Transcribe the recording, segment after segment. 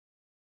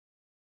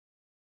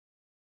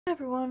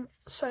Everyone,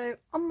 so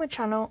on my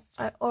channel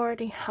I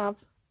already have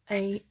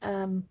a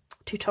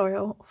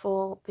tutorial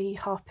for the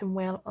half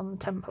pinwheel on the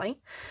template.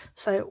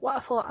 So what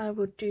I thought I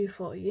would do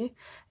for you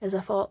is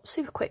I thought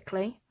super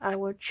quickly I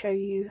would show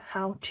you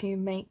how to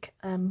make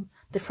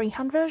the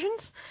freehand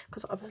versions,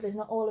 because obviously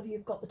not all of you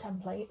have got the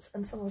templates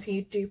and some of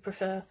you do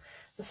prefer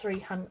the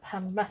freehand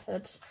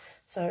methods.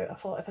 So I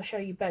thought if I show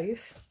you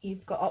both,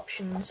 you've got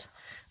options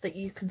that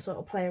you can sort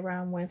of play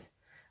around with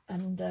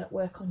and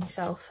work on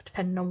yourself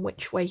depending on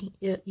which way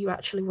you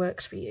actually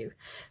works for you.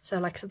 So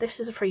like I said,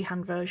 this is a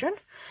freehand version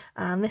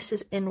and this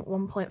is in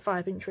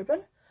 1.5 inch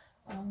ribbon,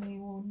 and we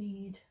will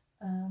need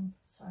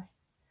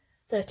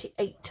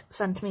 38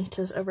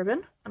 centimeters of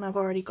ribbon, and I've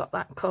already got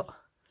that cut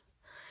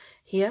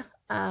here,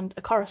 and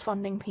a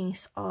corresponding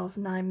piece of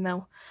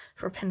 9mm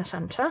for a pinner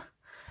centre,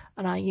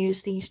 and I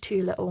use these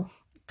two little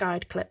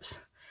guide clips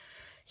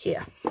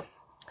here.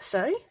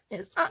 So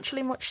it's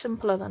actually much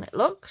simpler than it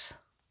looks,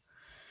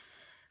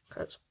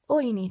 because all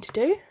you need to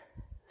do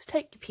is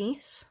take your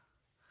piece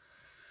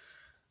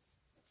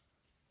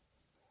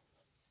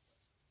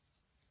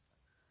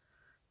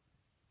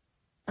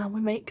and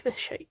we make this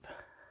shape.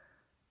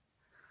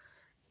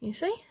 You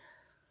see?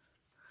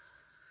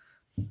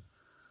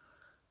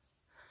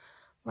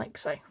 Like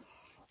so.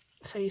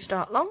 So you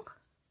start long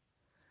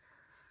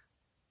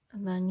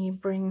and then you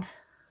bring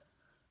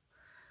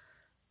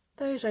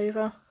those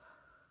over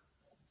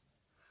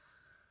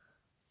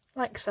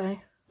like so.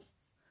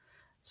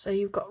 So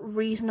you've got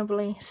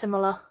reasonably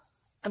similar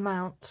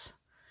amounts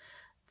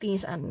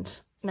these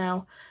ends.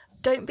 Now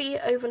don't be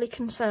overly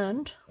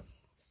concerned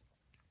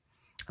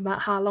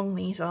about how long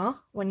these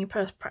are when you're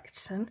first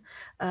practicing.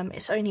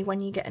 It's only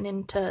when you're getting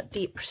into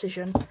deep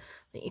precision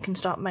that you can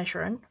start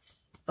measuring.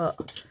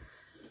 But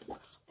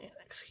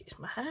excuse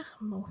my hair,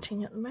 I'm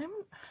molting at the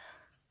moment.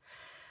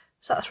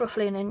 So that's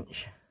roughly an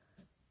inch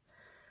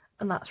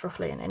and that's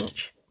roughly an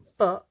inch.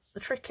 But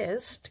the trick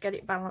is to get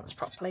it balanced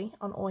properly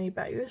on all your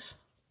bows.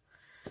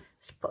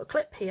 So put a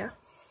clip here,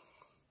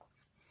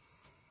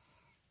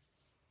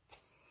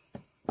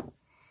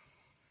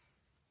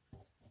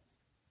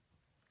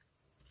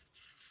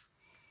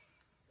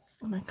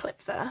 and a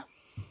clip there,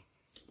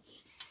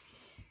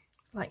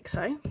 like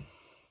so.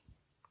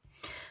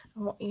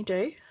 And what you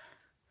do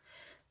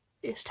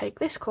is take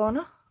this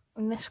corner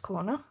and this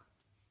corner,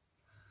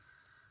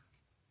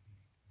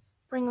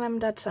 bring them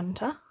dead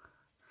centre,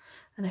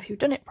 and if you've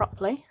done it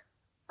properly,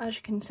 as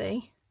you can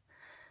see,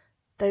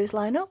 those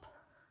line up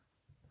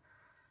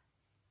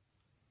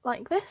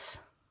like this,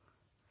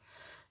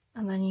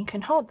 and then you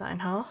can hold that in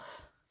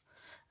half,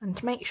 and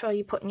to make sure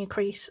you're putting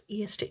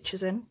your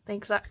stitches in the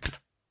exact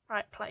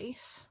right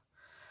place,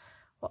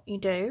 what you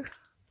do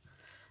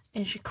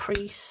is you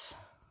crease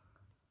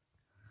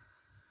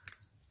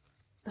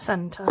the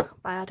centre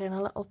by adding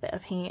a little bit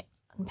of heat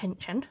and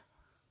pinching,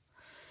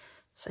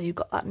 so you've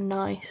got that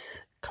nice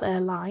clear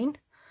line,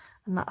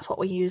 and that's what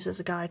we use as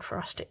a guide for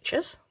our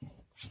stitches.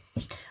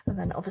 And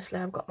then obviously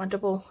I've got my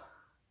double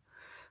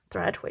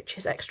thread, which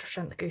is extra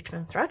strength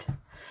Goodband thread,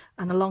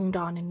 and a long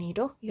darning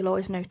needle. You'll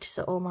always notice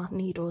that all my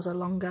needles are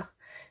longer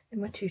in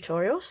my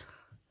tutorials.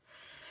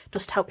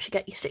 Just helps you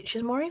get your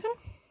stitches more even.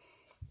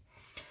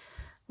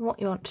 And what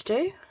you want to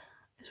do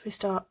is we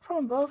start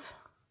from above,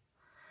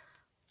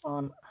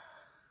 1,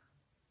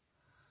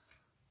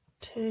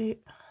 2,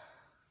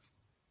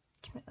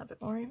 to make that a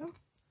bit more even,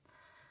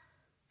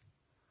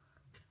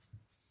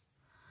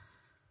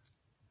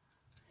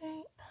 8,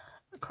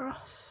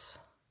 across.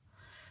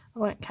 I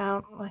won't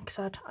count, like I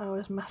said, I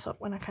always mess up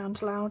when I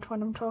count aloud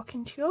when I'm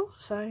talking to you,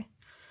 so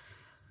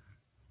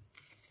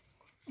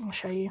I'll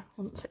show you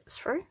once it's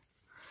through.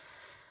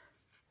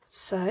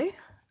 So,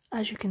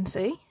 as you can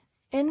see,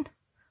 in,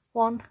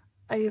 1,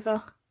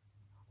 over,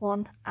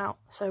 1, out.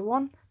 So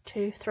 1,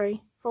 2,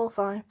 3, 4,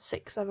 5,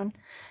 6, 7,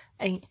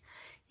 8.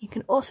 You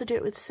can also do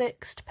it with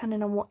 6,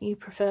 depending on what you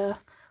prefer,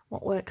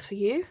 what works for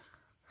you.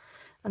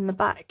 And the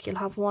back, you'll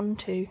have 1,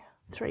 2,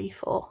 3,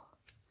 4.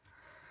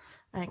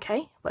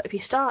 Okay, but if you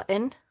start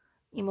in,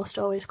 you must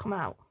always come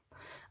out,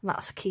 and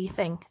that's a key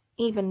thing.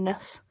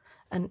 Evenness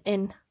and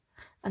in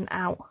and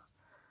out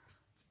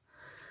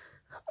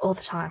all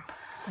the time.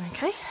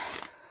 Okay,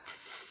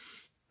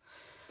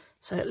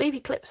 so leave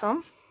your clips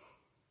on.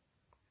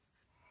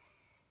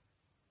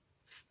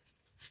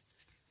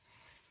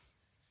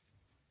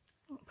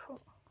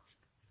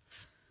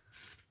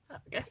 There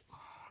we go,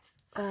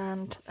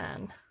 and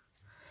then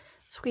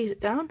squeeze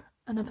it down.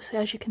 And obviously,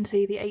 as you can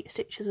see, the 8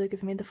 stitches are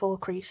giving me the 4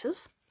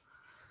 creases.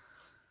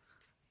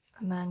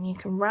 And then you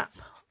can wrap,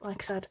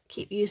 like I said,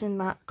 keep using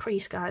that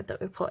crease guide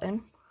that we put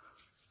in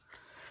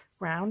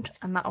round,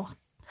 and that will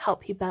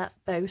help your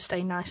bow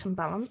stay nice and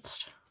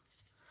balanced.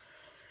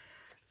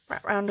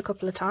 Wrap round a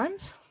couple of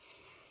times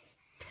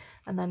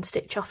and then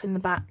stitch off in the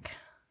back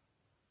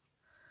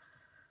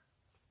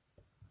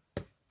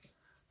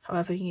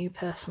however you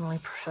personally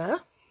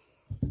prefer.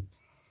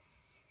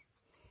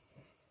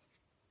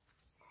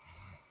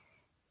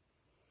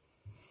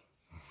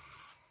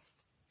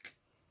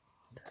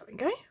 There we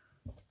go.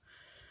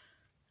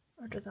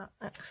 Rid of that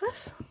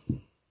excess.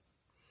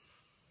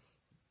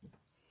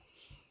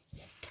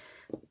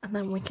 and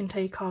then we can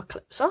take our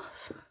clips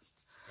off.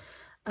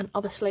 And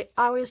obviously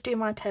I always do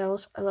my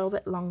tails a little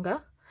bit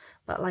longer,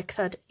 but like I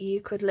said,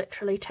 you could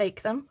literally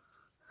take them,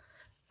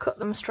 cut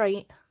them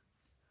straight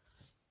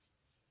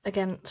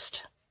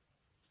against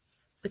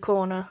the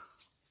corner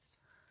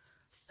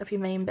of your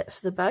main bits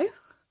of the bow.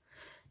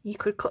 You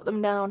could cut them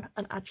down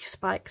and add your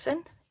spikes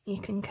in. You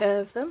can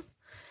curve them.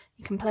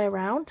 You can play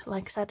around.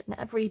 Like I said, in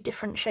every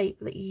different shape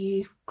that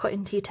you cut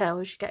into your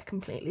tails, you get a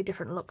completely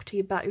different look to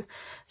your bow.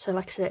 So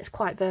like I said, it's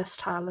quite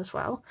versatile as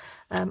well.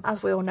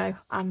 As we all know,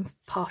 I'm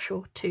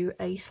partial to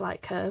a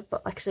slight curve,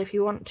 but like I said, if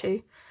you want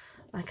to,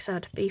 like I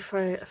said,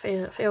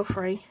 feel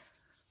free.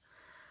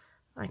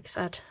 Like I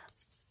said,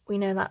 we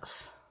know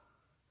that's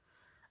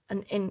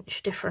an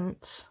inch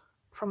difference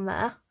from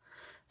there.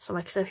 So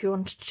like I said, if you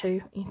wanted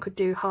to, you could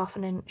do ½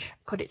 an inch,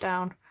 cut it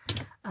down,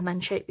 and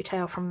then shape your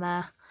tail from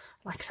there.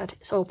 Like I said,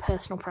 it's all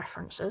personal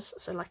preferences.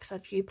 So like I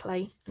said, you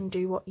play and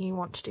do what you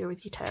want to do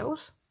with your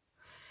tails.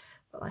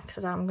 But like I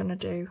said, I'm going to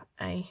do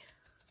a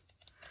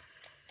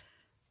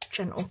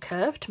gentle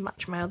curve to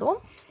match my other one.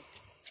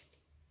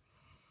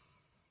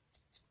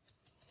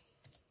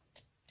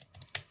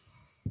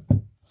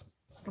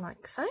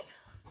 Like so.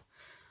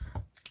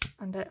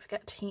 And don't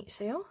forget to heat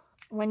seal.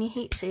 When you're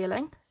heat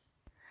sealing,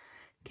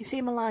 you can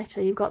see my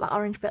lighter, you've got that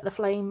orange bit of the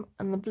flame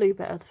and the blue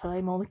bit of the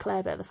flame, or the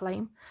clear bit of the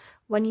flame.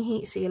 When you're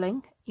heat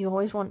sealing, you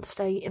always want to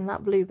stay in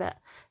that blue bit.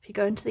 If you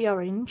go into the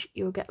orange,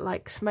 you'll get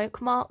like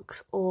smoke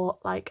marks or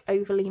like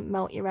overly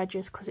melt your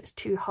edges because it's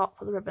too hot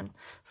for the ribbon.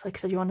 So like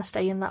I said, you want to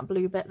stay in that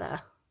blue bit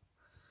there.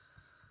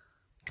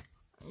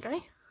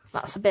 Okay,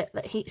 that's the bit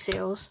that heat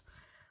seals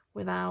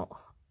without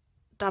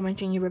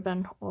damaging your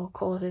ribbon or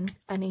causing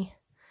any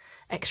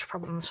extra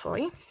problems for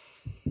you.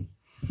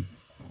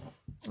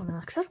 And then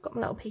like I said, I've got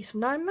my little piece of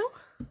 9mm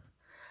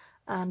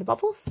and a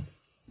bobble.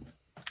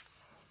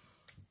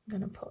 I'm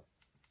going to put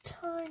a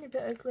tiny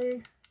bit of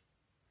glue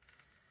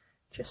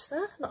just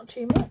there, not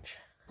too much.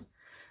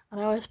 And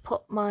I always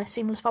put my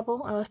seamless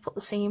bobble, I always put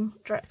the seam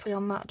directly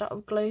on that dot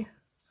of glue,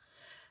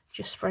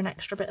 just for an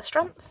extra bit of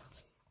strength.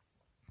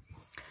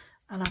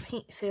 And I've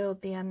heat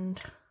sealed the end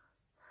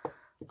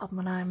of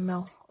my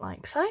 9mm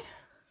like so.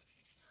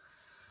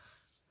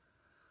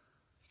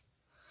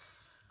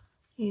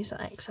 Use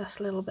that excess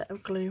little bit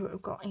of glue that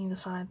we've got either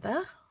side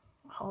there,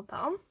 hold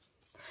that on,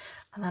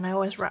 and then I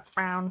always wrap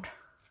round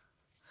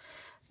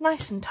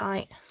nice and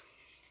tight,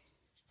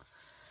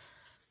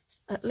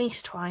 at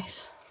least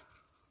twice.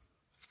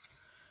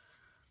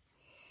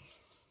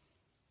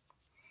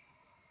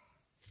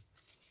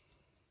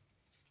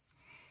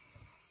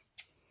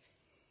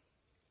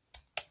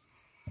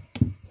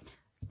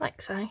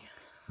 Like so.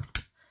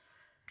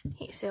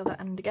 Heat seal that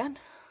end again,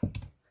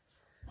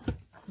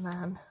 and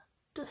then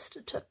just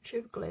a touch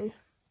of glue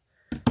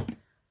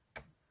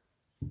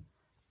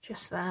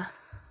just there,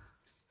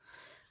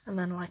 and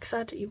then like I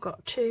said, you've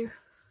got two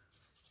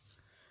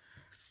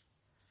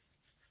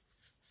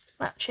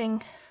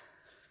matching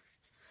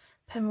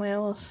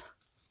pinwheels,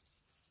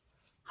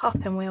 half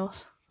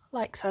pinwheels,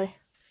 like so.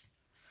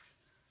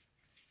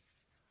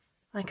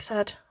 Like I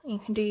said, you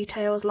can do your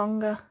tails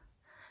longer,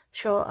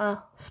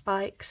 shorter,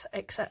 spikes,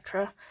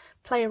 etc.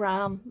 Play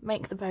around,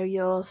 make the bow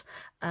yours.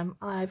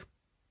 I've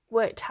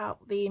worked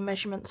out the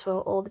measurements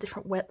for all the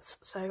different widths,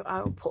 so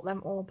I will put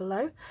them all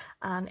below.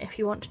 And if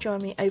you want to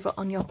join me over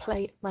on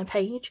my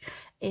page,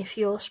 if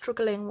you're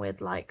struggling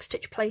with like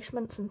stitch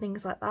placements and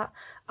things like that,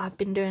 I've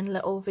been doing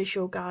little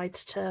visual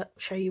guides to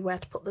show you where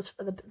to put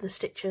the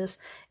stitches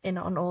in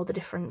on all the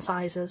different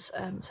sizes,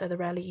 so they're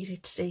really easy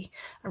to see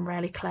and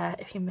really clear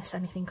if you miss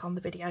anything on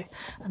the video.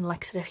 And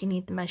like I said, if you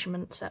need the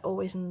measurements, they're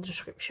always in the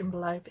description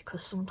below,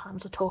 because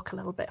sometimes I talk a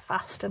little bit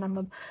fast and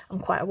I'm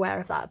quite aware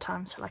of that at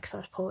times. So like I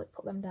said, I've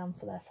put them down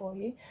for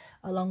you,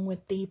 along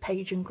with the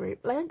page and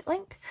group link.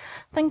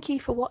 Thank you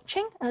for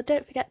watching.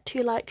 Don't forget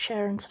to like,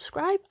 share and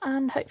subscribe,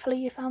 and hopefully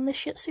you found this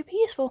shit super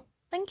useful.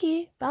 Thank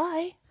you.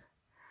 Bye.